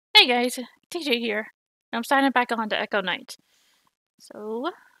Hey guys, TJ here. I'm signing back on to Echo Knight. So,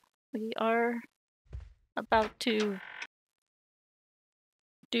 we are about to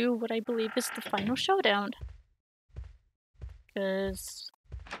do what I believe is the final showdown. Because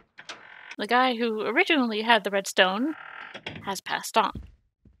the guy who originally had the redstone has passed on.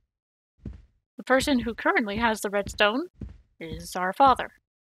 The person who currently has the redstone is our father.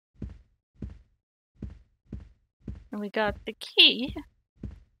 And we got the key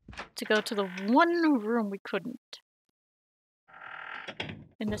to go to the one room we couldn't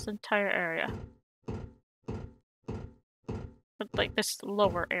in this entire area. But like this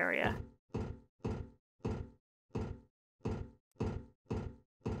lower area.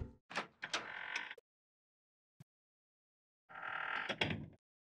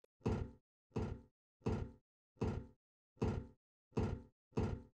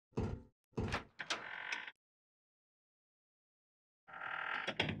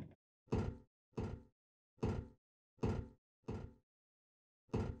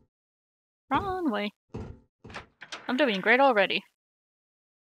 Wrong way. I'm doing great already.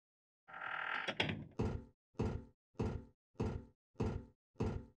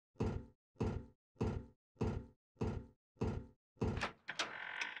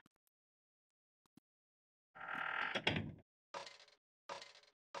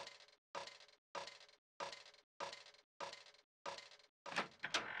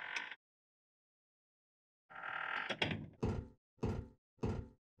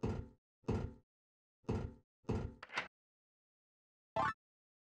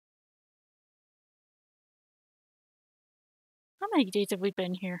 How many days have we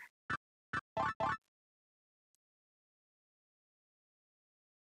been here?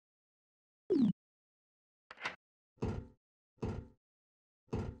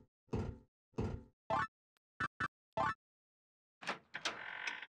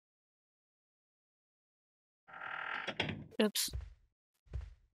 Oops.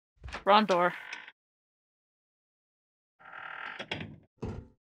 Wrong door.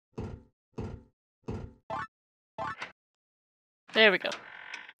 There we go.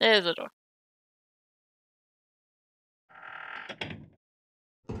 There's the door.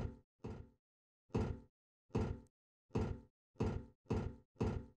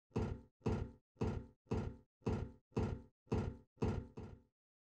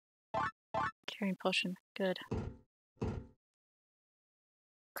 Carrying potion. Good.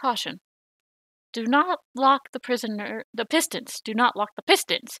 Caution. Do not lock the pistons. Do not lock the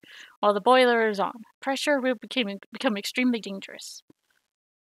pistons while the boiler is on. Pressure will become extremely dangerous.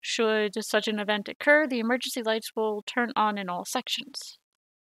 Should such an event occur, the emergency lights will turn on in all sections.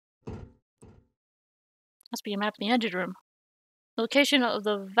 Must be a map in the engine room. The location of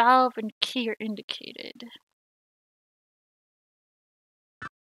the valve and key are indicated.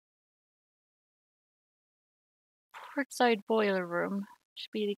 Port side boiler room.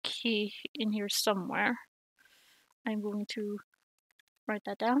 Should be the key in here somewhere. I'm going to write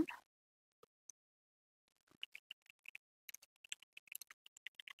that down.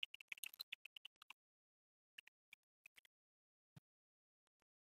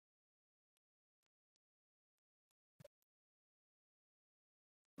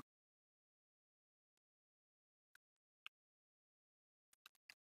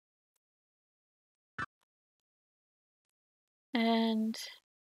 And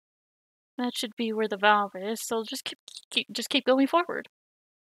that should be where the valve is, so just keep going forward.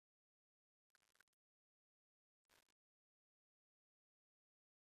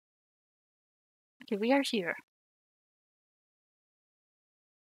 Okay, we are here.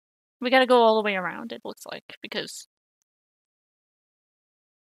 We gotta go all the way around, it looks like, because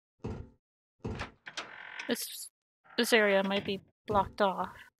this area might be blocked off.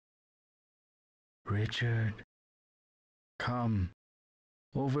 Richard, come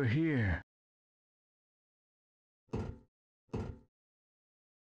over here.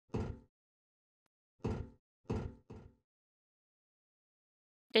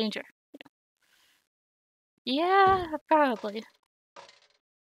 Danger. Yeah, probably.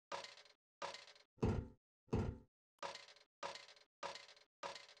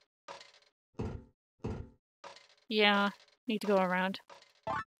 Yeah, need to go around.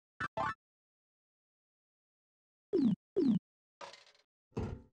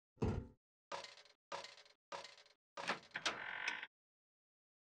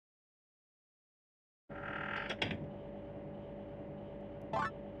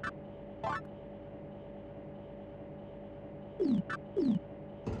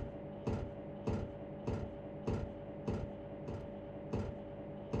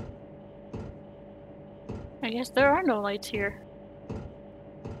 I guess there are no lights here.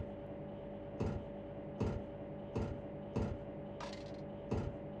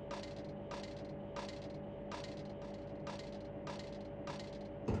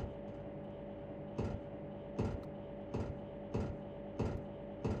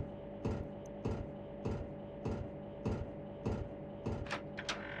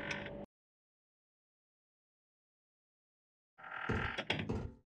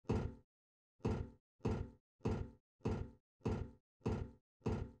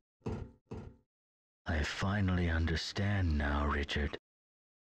 I finally understand now, Richard.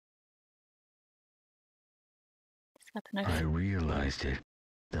 He's got the I knife. realized it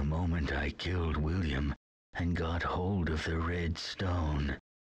the moment I killed William and got hold of the red stone.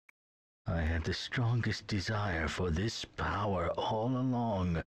 I had the strongest desire for this power all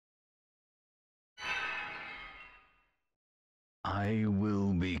along. I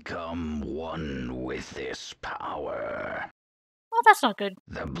will become one with this power. Oh, that's not good.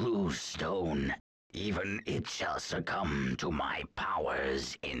 The blue stone, even it shall succumb to my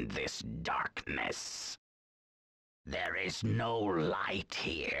powers in this darkness. There is no light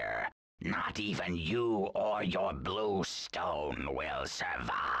here. Not even you or your blue stone will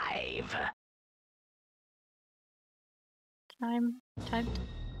survive. Time.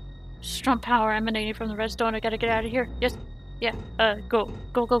 Strong power emanating from the red stone. I gotta get out of here. Yes. Yeah. Go.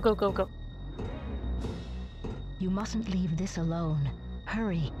 Go. You mustn't leave this alone.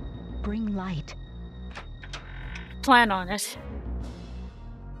 Hurry. Bring light. Plan on it.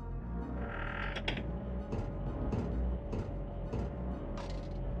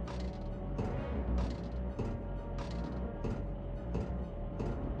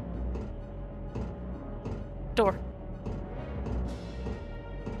 Door.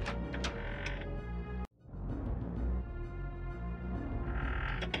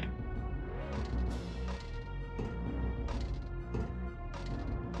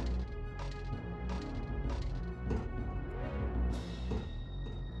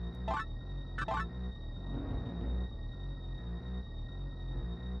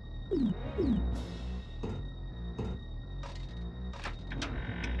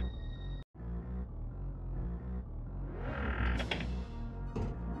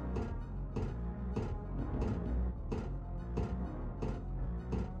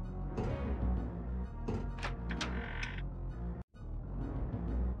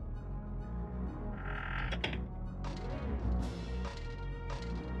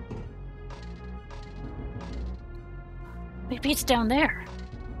 Maybe it's down there.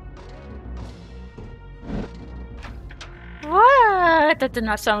 What? That did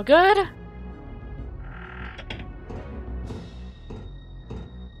not sound good.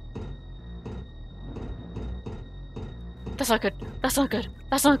 That's not good. That's not good.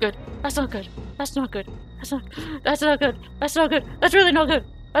 That's not good. That's not good. That's not good. That's not good. That's not good. That's not good. That's really not good.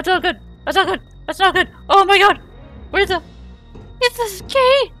 That's not good. That's not good. That's not good. Oh my god! Where's the... It's this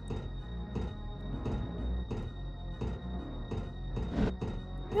key!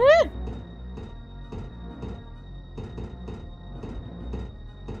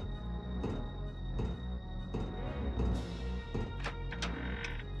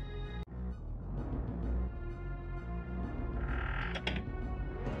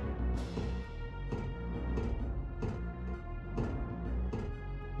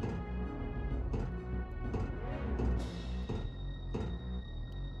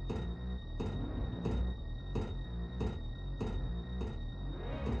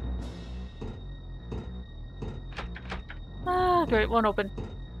 Ah, great, one open.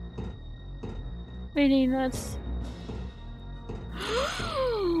 Meaning that's...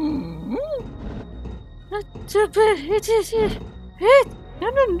 That's a bit... It is... It...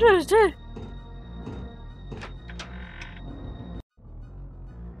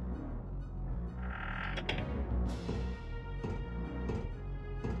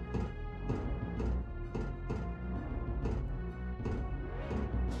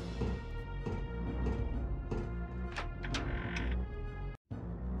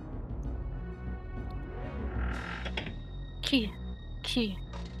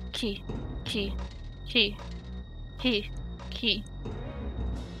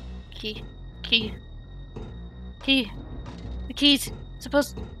 Key. The key's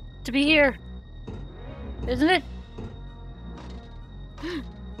supposed to be here, isn't it?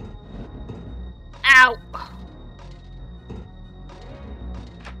 Ow!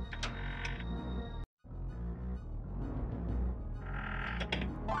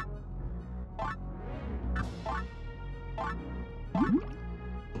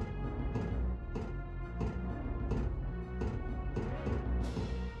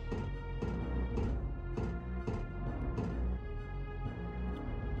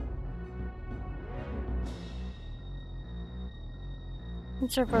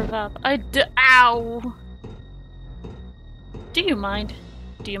 Server valve. Ow! Do you mind?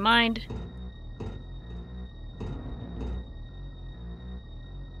 Do you mind?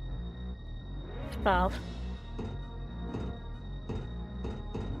 Valve.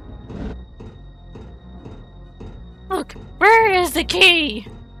 Look, where is the key?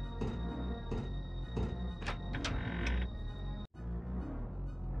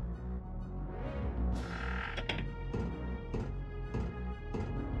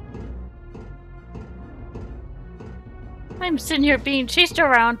 I'm sitting here being chased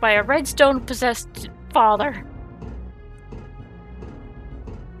around by a redstone-possessed father.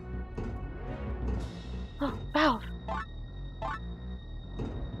 Oh, Valve.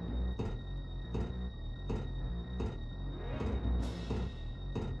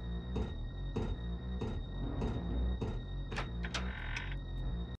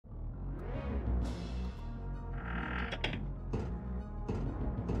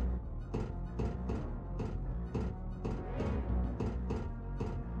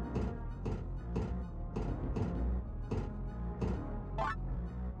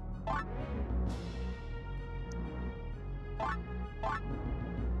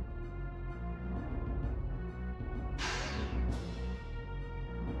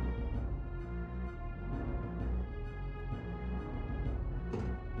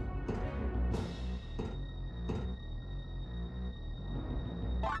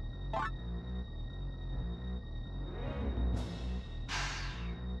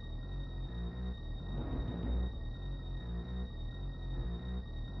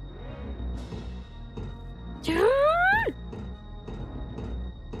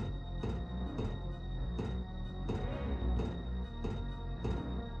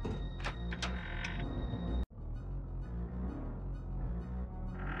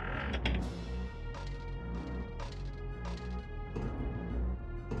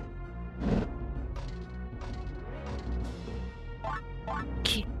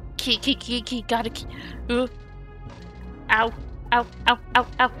 Key, gotta key. Ow, ow, ow, ow,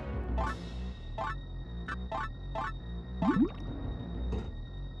 ow.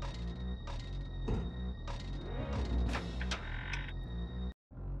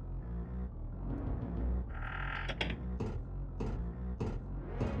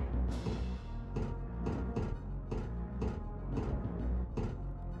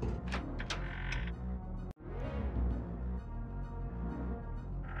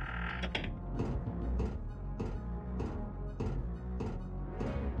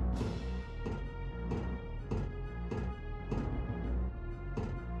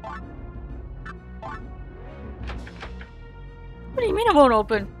 What do you mean it won't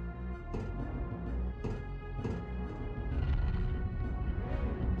open?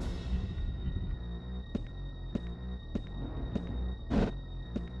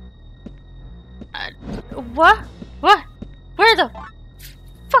 What? What? Where the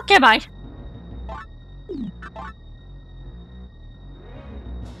fuck am I?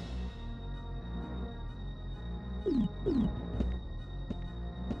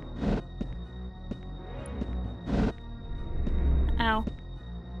 Ow.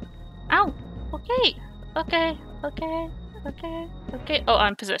 Ow! Okay. Okay. Okay. Okay. Okay. Oh,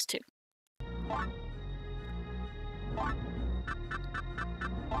 I'm possessed too.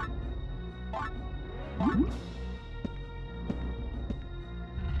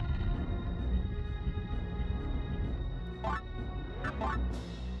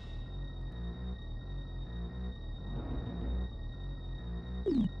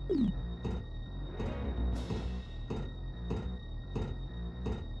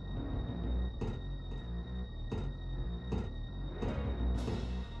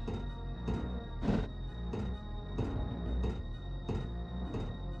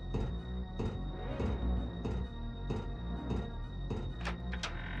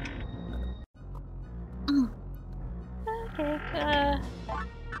 Okay,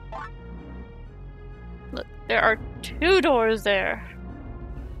 look, there are 2 doors there.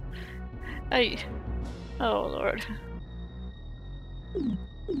 Oh lord.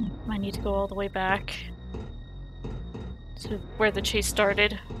 I need to go all the way back to where the chase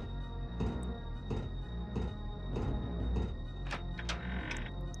started.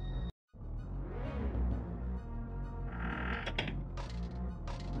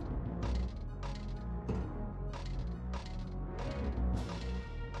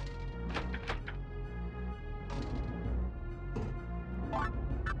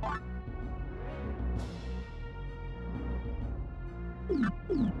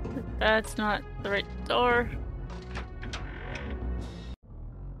 That's not the right door.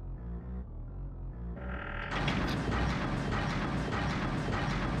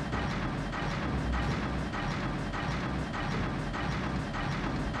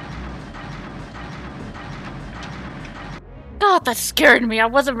 God, that scared me. I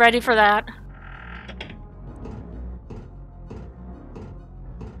wasn't ready for that.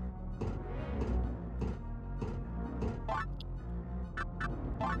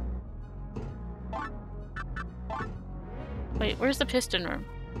 Wait, where's the piston room?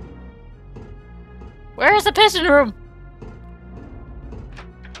 Where's the piston room?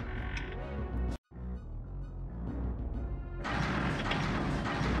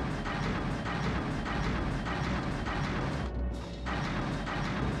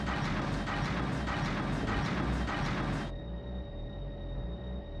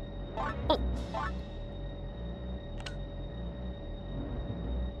 Oh.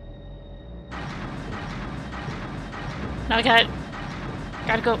 Now I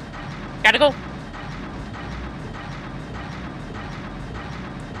gotta go. Gotta go.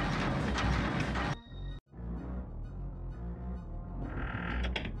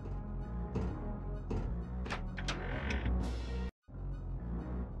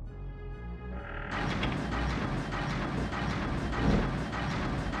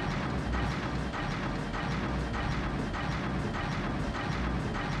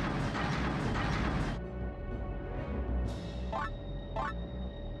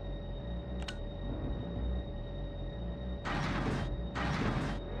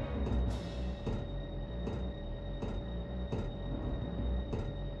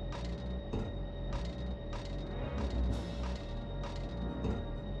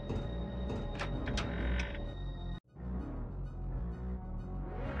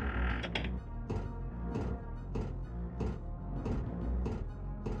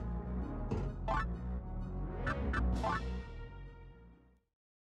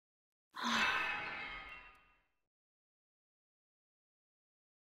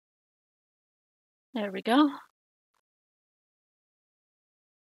 There we go.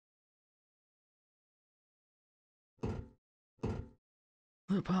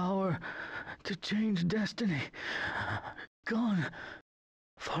 The power to change destiny. Gone.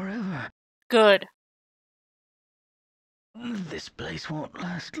 Forever. Good. This place won't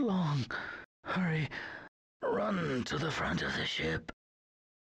last long. Hurry. Run to the front of the ship.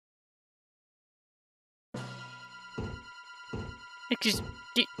 Excuse.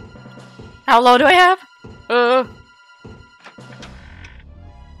 How low do I have? What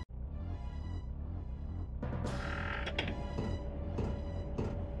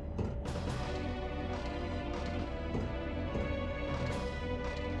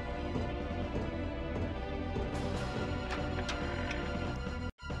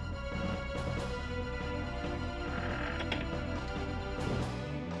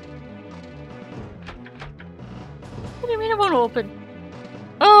do you mean it won't open?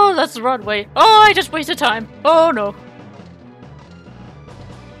 Oh, that's the runway. Oh, I just wasted time. Oh no.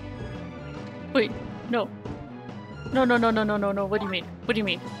 Wait, no. No, no, no, no, no, no, no. What do you mean? What do you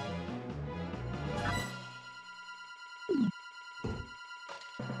mean?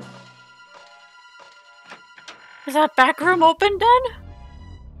 Is that back room open then?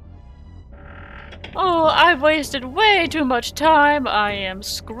 Oh, I've wasted way too much time. I am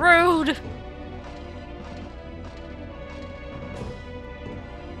screwed.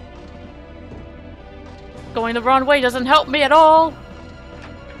 Going the wrong way doesn't help me at all.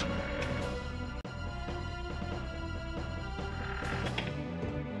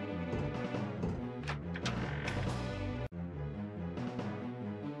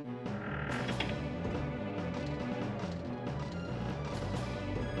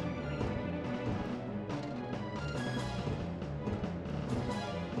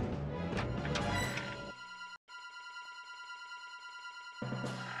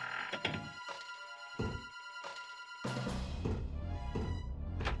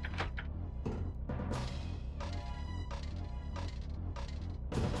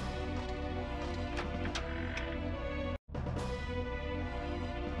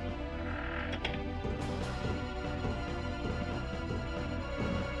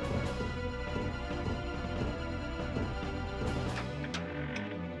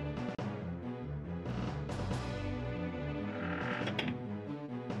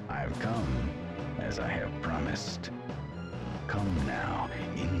 I've come, as I have promised. Come now,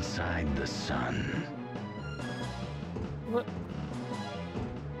 inside the sun. What?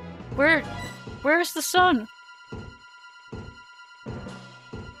 Where's the sun?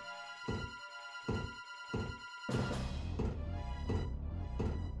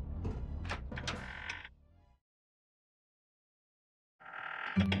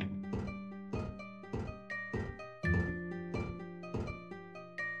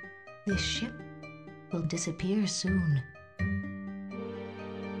 This ship will disappear soon.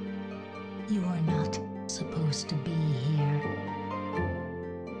 You are not supposed to be here.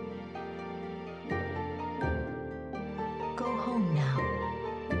 Go home now.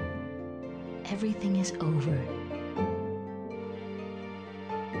 Everything is over.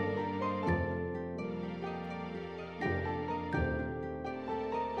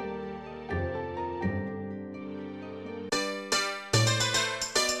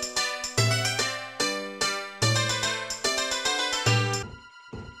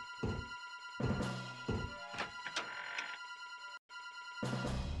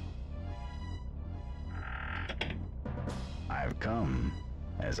 I've come,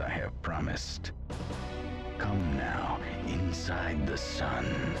 as I have promised. Come now, inside the sun.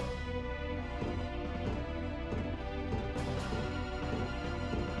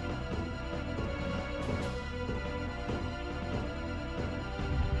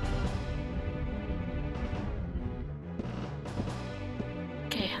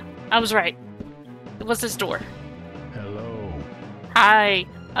 Okay, I was right. It was this door. Hello. Hi,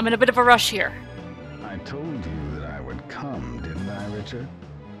 I'm in a bit of a rush here. I told you that I would come, didn't I, Richard?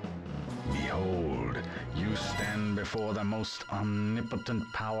 Behold, you stand before the most omnipotent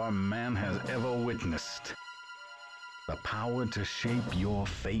power man has ever witnessed. The power to shape your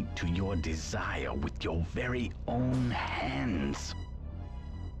fate to your desire with your very own hands.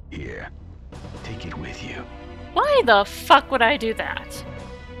 Here, take it with you. Why the fuck would I do that?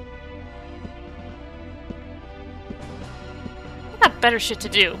 I got better shit to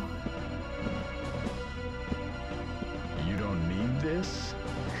do. You don't need this?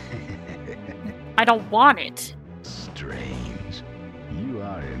 I don't want it. Strange. You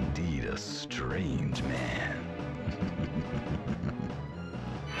are indeed a strange man.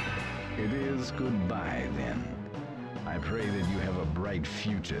 It is goodbye, then. I pray that you have a bright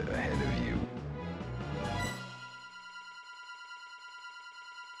future ahead of you.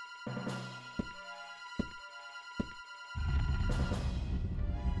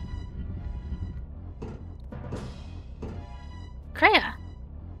 Kreia.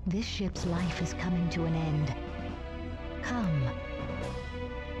 This ship's life is coming to an end. Come.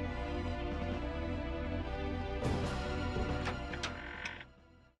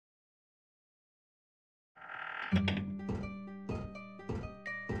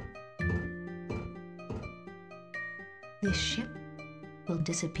 This ship will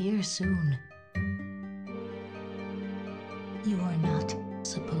disappear soon. You are not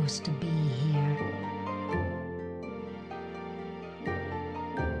supposed to be here.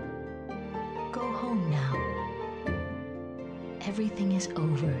 Go home now. Everything is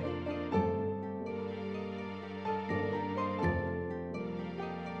over.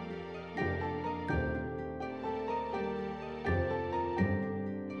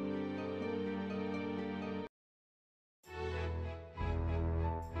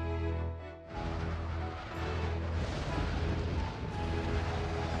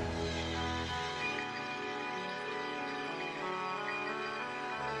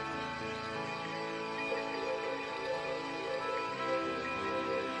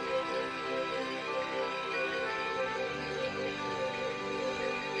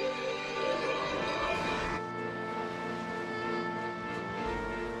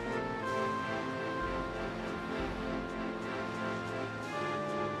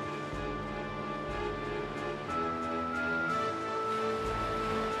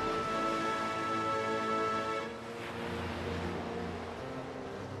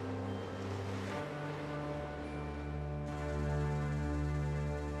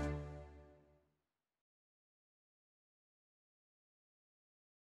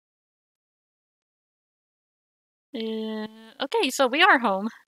 Okay, so we are home.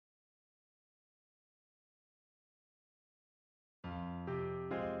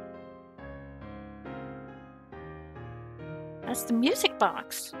 That's the music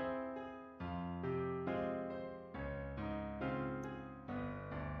box.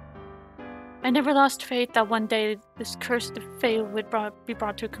 I never lost faith that one day this cursed fate would be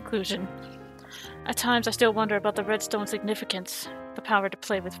brought to a conclusion. At times I still wonder about the redstone's significance, the power to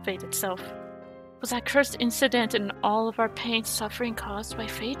play with fate itself. Was that cursed incident in all of our pain suffering caused by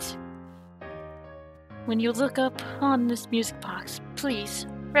fate? When you look up on this music box, please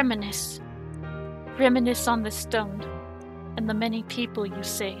reminisce. Reminisce on this stone and the many people you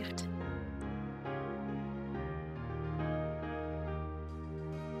saved.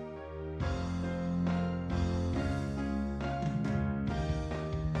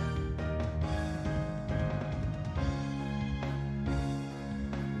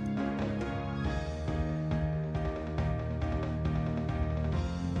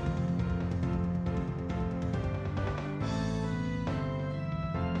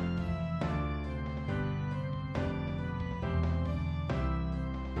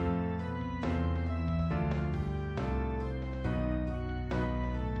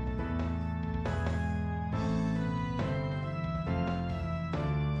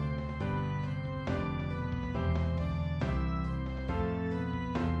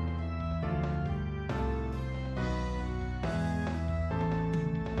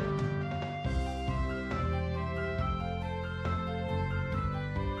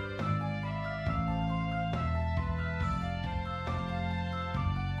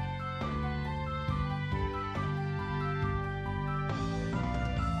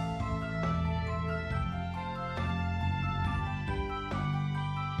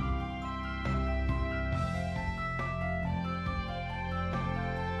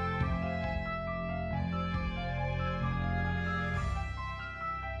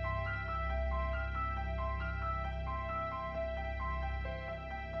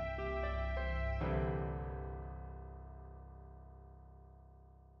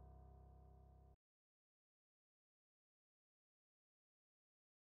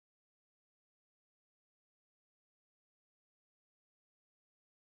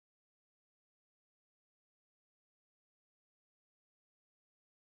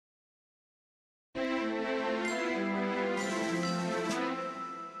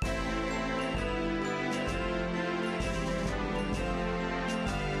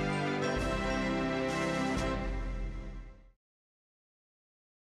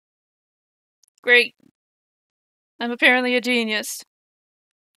 Great. I'm apparently a genius.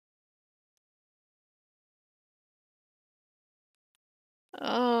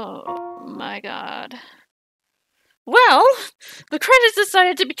 Oh my god. Well, the credits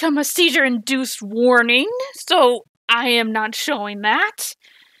decided to become a seizure-induced warning, so I am not showing that.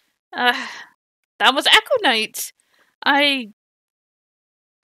 That was Echo Knight. I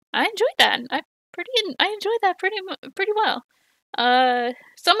enjoyed that. I enjoyed that pretty well.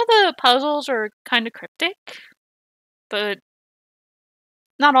 Some of the puzzles are kind of cryptic, but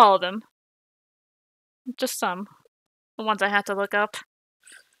not all of them. Just some. The ones I had to look up.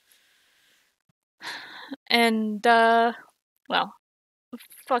 And, well,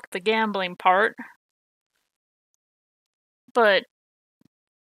 fuck the gambling part. But,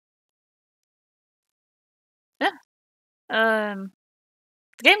 yeah. The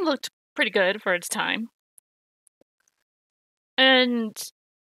game looked pretty good for its time. And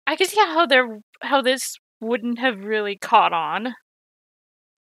I can see how this wouldn't have really caught on.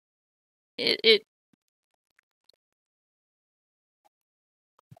 It's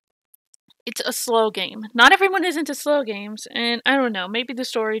a slow game. Not everyone is into slow games, and I don't know, maybe the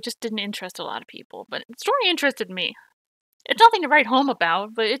story just didn't interest a lot of people, but the story interested me. It's nothing to write home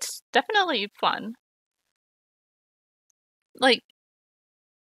about, but it's definitely fun. Like,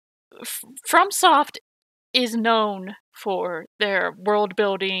 FromSoft is known for their world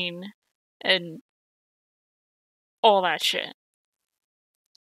building and all that shit.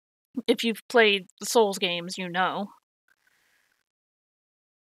 If you've played the Souls games, you know.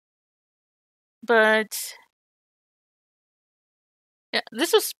 But yeah,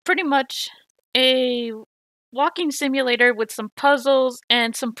 this was pretty much a walking simulator with some puzzles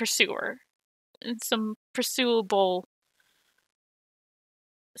and some pursuer. And some pursuable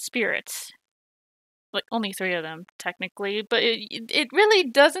spirits. Like, only 3 of them, technically, but it really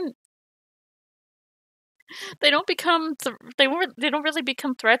doesn't... They don't become... they don't really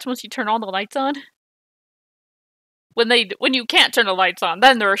become threats once you turn all the lights on. When you can't turn the lights on,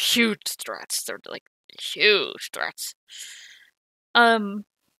 then they're huge threats. They're, like, huge threats. But,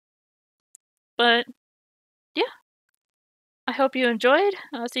 yeah. I hope you enjoyed.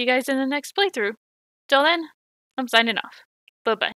 I'll see you guys in the next playthrough. Till then, I'm signing off. Bye-bye.